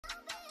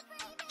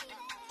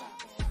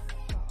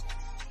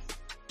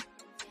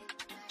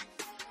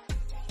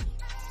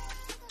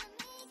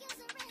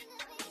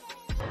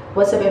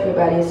What's up,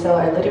 everybody? So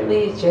I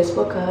literally just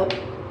woke up.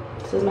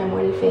 This is my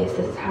morning face.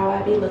 This is how I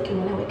be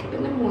looking when I wake up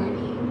in the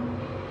morning.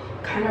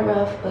 Kind of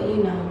rough, but you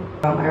know.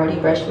 I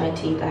already brushed my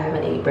teeth. I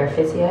haven't ate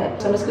breakfast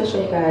yet. So I'm just gonna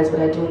show you guys what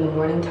I do in the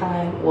morning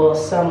time. Well,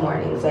 some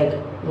mornings. Like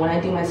when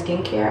I do my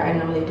skincare, I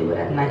normally do it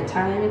at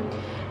nighttime.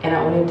 And I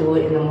only do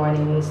it in the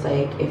mornings,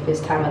 like if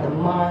it's time of the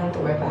month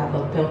or if I have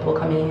a pimple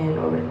coming in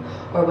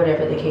or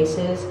whatever the case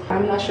is.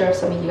 I'm not sure if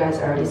some of you guys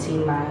already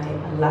seen my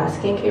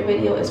last skincare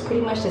video. It's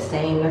pretty much the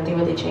same, nothing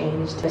really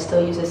changed. I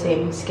still use the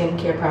same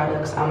skincare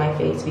products on my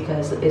face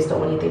because it's the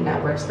only thing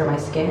that works for my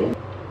skin.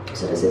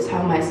 So this is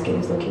how my skin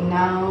is looking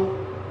now.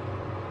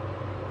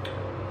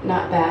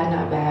 Not bad,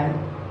 not bad.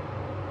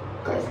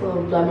 Got this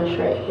little blemish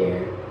right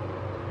here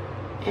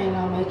and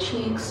on my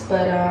cheeks.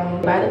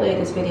 But by the way,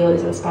 this video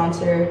isn't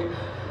sponsored.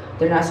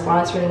 They're not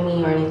sponsoring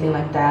me or anything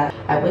like that.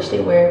 I wish they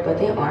were, but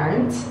they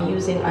aren't. I'm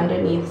using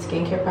Underneath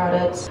skincare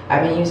products.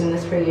 I've been using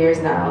this for years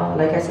now.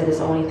 Like I said, it's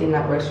the only thing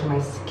that works for my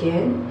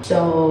skin.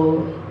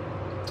 So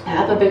I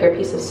have a bigger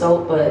piece of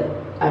soap, but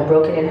I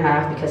broke it in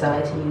half because I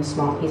like to use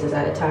small pieces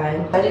at a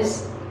time. I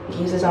just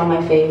use this on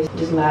my face,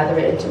 just lather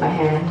it into my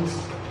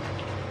hands.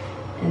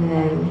 And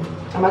then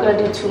I'm not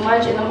gonna do too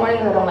much in the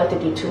morning. I don't like to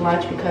do too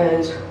much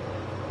because,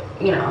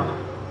 you know,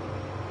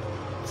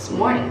 it's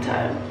morning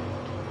time.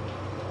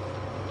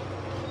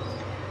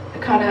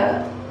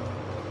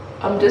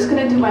 I'm just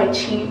gonna do my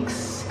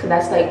cheeks because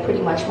that's like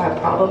pretty much my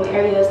problem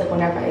areas. Like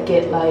whenever I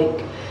get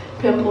like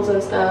pimples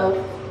and stuff,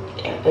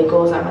 it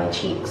goes on my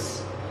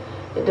cheeks.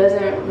 It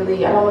doesn't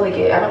really, I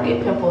don't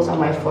get pimples on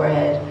my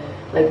forehead.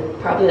 Like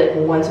probably like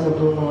once in a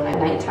blue moon at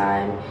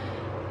nighttime.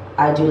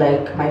 I do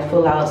like my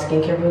full out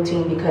skincare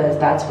routine because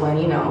that's when,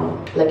 you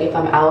know, like if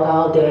I'm out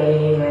all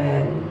day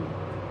and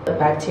the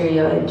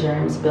bacteria and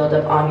germs build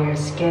up on your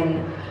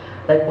skin,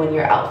 like when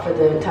you're out for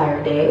the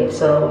entire day.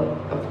 So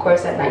of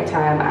course at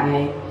nighttime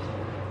I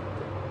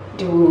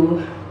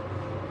do,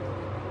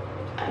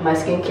 my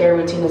skincare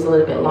routine is a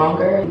little bit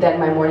longer than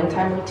my morning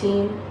time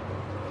routine.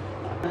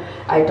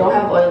 I don't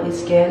have oily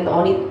skin. The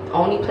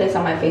only place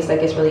on my face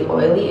that gets really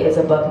oily is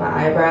above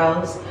my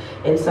eyebrows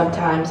and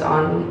sometimes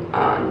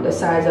on the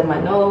sides of my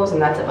nose,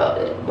 and that's about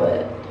it.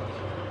 But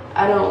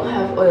I don't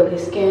have oily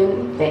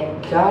skin,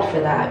 thank God for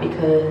that,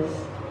 because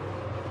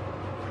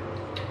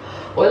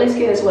oily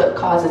skin is what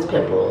causes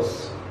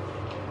pimples.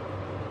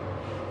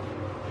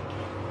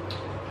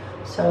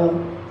 So,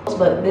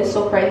 but this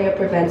soap right here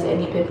prevents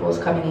any pimples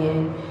coming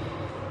in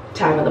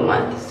time of the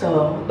month.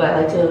 So, but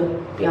I like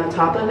to be on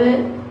top of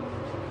it.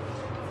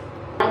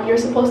 You're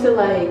supposed to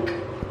like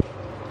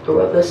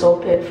rub the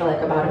soap in for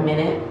like about a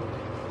minute.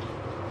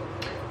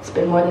 It's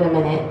been more than a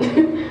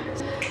minute.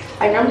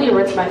 I normally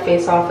rinse my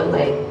face off and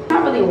like, it's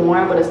not really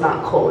warm, but it's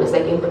not cold. It's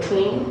like in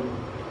between.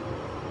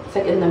 It's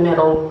like in the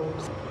middle.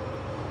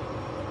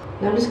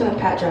 And I'm just gonna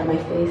pat dry my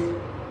face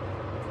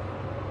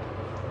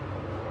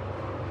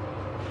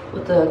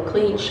with a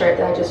clean shirt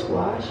that I just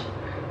washed.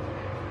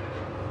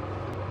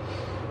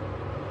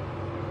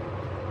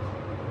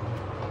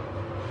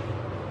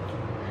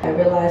 I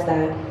realized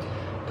that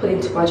putting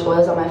too much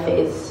oils on my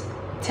face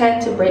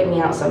tend to break me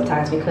out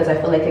sometimes because I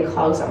feel like it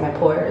clogs up my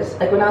pores.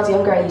 Like when I was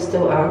younger, I used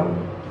to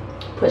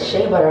put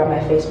shea butter on my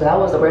face, but that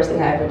was the worst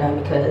thing I ever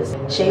done because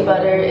shea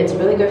butter, it's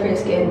really good for your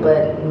skin,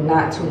 but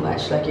not too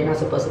much. Like you're not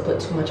supposed to put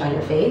too much on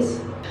your face.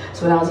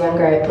 So when I was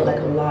younger, I put like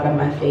a lot on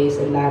my face,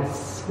 and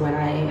that's when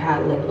I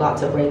had like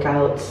lots of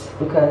breakouts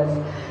because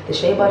the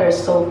shea butter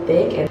is so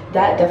thick and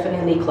that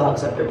definitely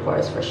clogs up your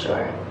pores for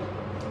sure.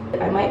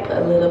 I might put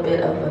a little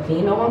bit of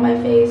Aveeno on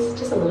my face,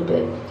 just a little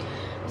bit.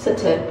 It's a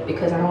tip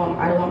because I don't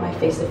want my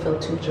face to feel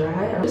too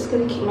dry. I'm just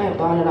gonna keep my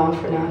bonnet on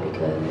for now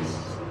because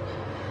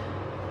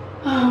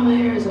my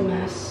hair is a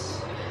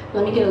mess.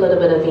 Let me get a little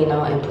bit of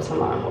Aveeno and put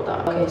some on. Hold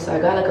on. Okay, so I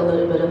got like a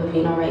little bit of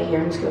Aveeno right here.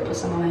 I'm just gonna put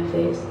some on my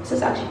face. This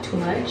is actually too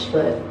much,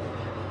 but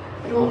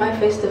I don't want my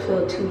face to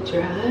feel too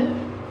dry.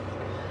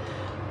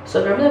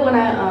 So normally when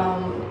I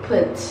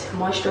put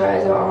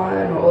moisturizer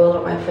on or oil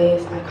on my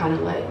face, I kind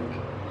of like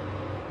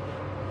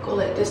go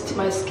like this to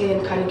my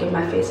skin, kind of give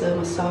my face a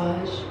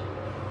massage.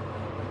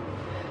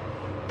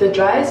 The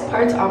driest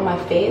parts on my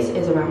face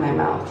is around my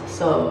mouth,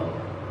 so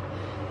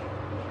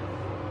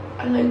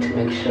I like to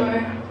make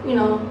sure, you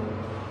know,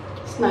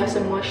 it's nice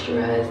and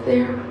moisturized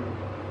there.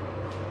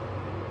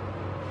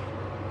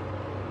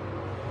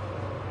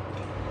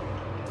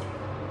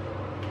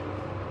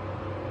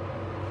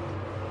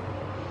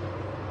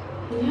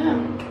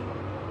 Yeah,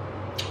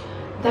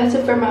 that's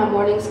it for my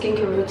morning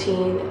skincare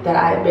routine that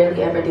I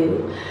barely ever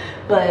do,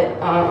 but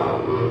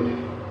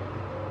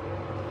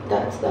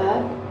that's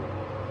that.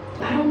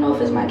 I don't know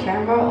if it's my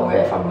camera or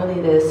if I'm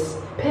really this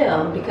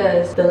pale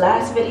because the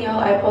last video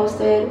I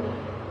posted,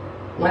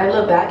 when I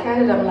look back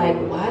at it, I'm like,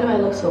 why do I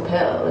look so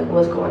pale? Like,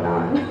 what's going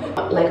on?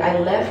 Like, I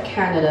left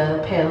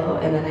Canada pale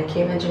and then I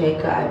came to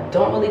Jamaica. I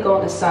don't really go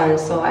in the sun,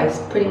 so I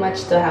pretty much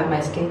still have my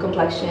skin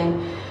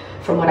complexion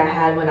from what I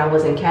had when I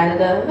was in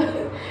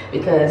Canada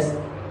because,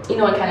 you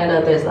know, in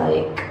Canada there's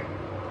like,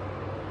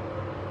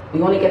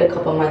 we only get a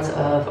couple months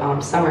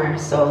of summer,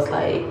 so it's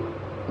like,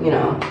 you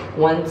know,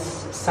 once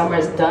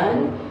summer's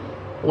done,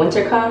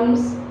 winter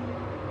comes,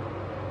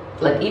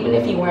 like even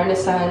if you were in the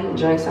sun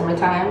during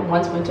summertime,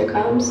 once winter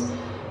comes,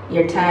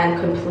 your tan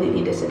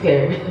completely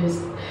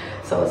disappears.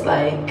 So it's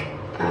like,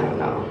 I don't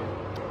know.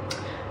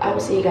 I will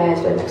see you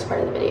guys for the next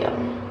part of the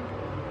video.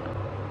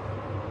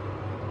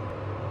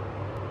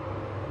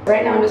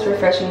 Right now I'm just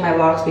refreshing my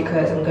locks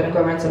because I'm gonna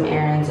go run some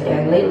errands,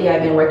 and lately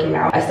I've been working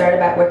out. I started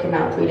back working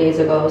out 3 days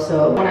ago,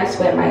 so when I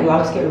sweat my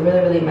locks get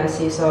really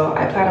messy, so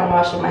I plan on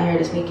washing my hair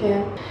this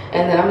weekend.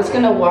 And then I'm just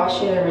gonna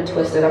wash it and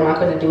retwist it. I'm not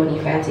gonna do any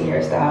fancy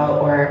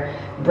hairstyle or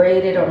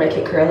braid it or make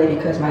it curly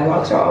because my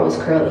locks are always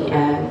curly,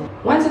 and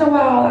once in a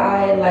while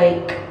I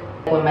like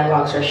when my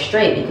locks are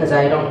straight because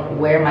I don't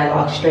wear my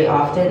locks straight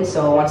often.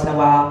 So once in a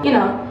while, you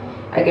know,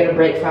 I get a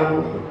break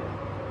from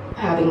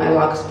having my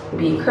locks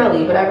being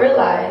curly. But I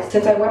realized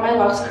since I wear my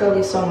locks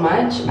curly so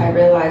much, I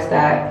realized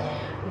that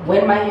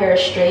when my hair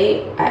is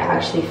straight, I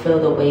actually feel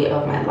the weight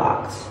of my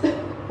locks,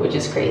 which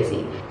is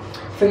crazy.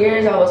 For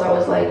years I was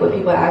always like, when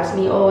people ask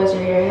me, oh, is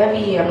your hair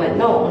heavy? I'm like,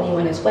 no, only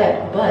when it's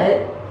wet.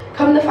 But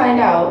come to find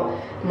out,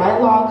 my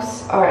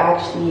locks are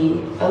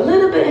actually a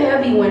little bit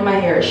heavy when my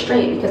hair is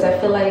straight, because I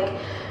feel like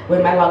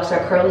when my locks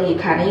are curly,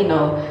 it kind of, you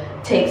know,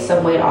 takes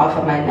some weight off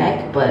of my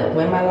neck. But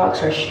when my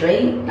locks are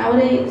straight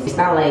nowadays, it's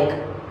not like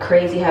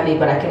crazy heavy,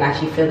 but I can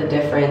actually feel the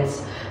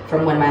difference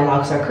from when my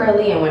locks are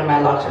curly and when my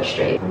locks are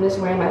straight. I'm just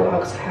wearing my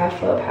locks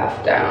half up,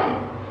 half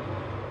down.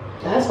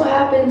 That's what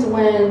happens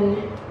when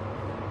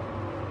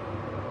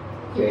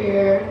your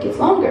hair gets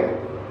longer.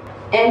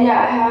 And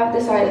yeah, I have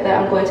decided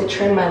that I'm going to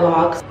trim my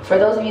locks. For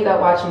those of you that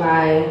watch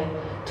my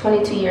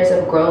 22 years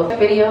of growth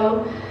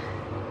video,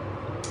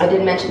 I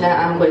did mention that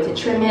I'm going to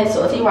trim it.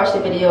 So if you watch the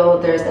video,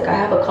 there's like, I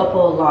have a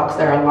couple of locks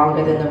that are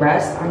longer than the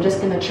rest. I'm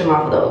just gonna trim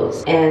off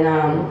those. And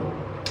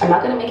I'm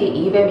not gonna make it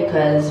even,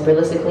 because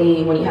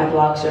realistically, when you have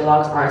locks, your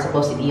locks aren't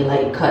supposed to be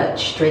like cut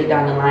straight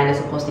down the line. It's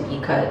supposed to be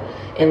cut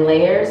in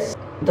layers.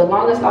 The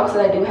longest locks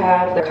that I do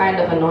have, they're kind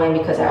of annoying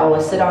because I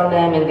always sit on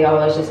them and they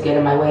always just get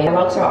in my way. My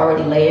locks are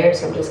already layered,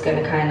 so I'm just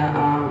gonna kind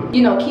of,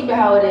 you know, keep it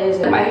how it is.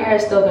 My hair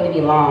is still gonna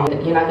be long.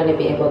 You're not gonna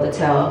be able to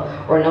tell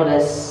or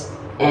notice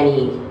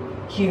any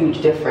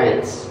huge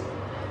difference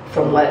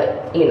from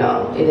what, you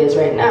know, it is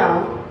right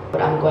now.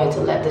 But I'm going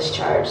to let this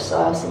charge,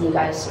 so I'll see you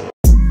guys soon.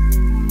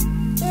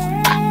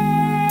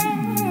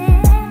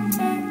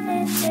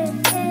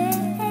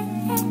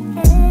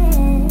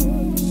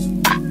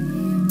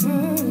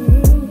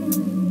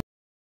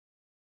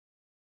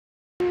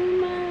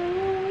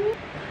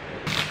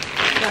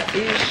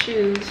 These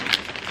shoes,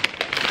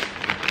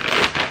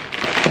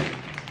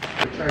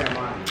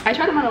 I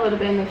tried them on a little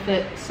bit and they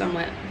fit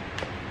somewhat.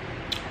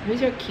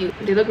 These are cute.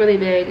 They look really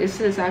big.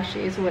 This is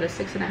actually, it's what, a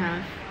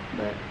 6.5,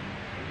 but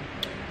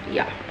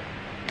yeah.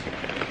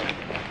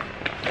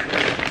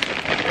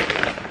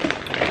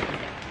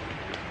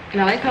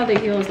 And I like how the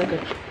heel is like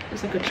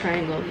it's like a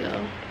triangle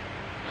heel,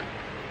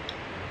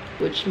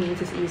 which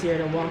means it's easier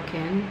to walk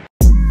in.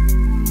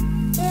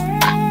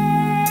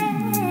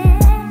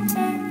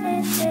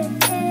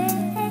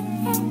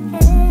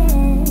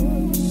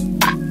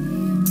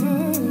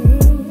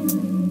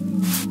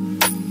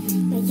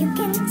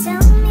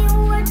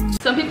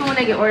 Some people, when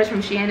they get orders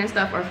from Shein and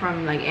stuff, or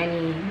from like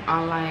any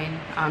online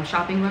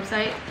shopping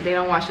website, they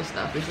don't wash the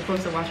stuff. You're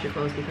supposed to wash your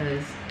clothes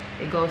because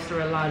it goes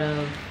through a lot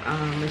of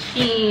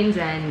machines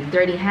and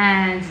dirty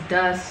hands,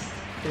 dust,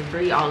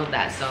 debris, all of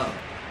that. So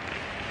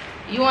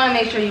you want to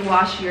make sure you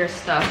wash your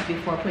stuff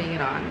before putting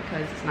it on,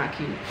 because it's not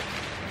cute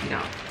if you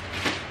don't.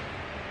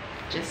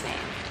 Just saying.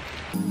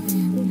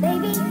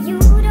 Baby, you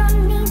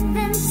don't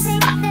even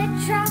take the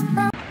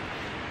trouble.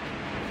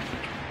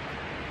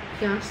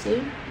 Y'all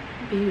see?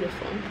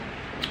 Beautiful.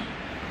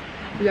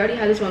 We already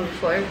had this one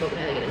before, but we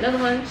had to get another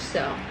one,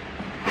 so.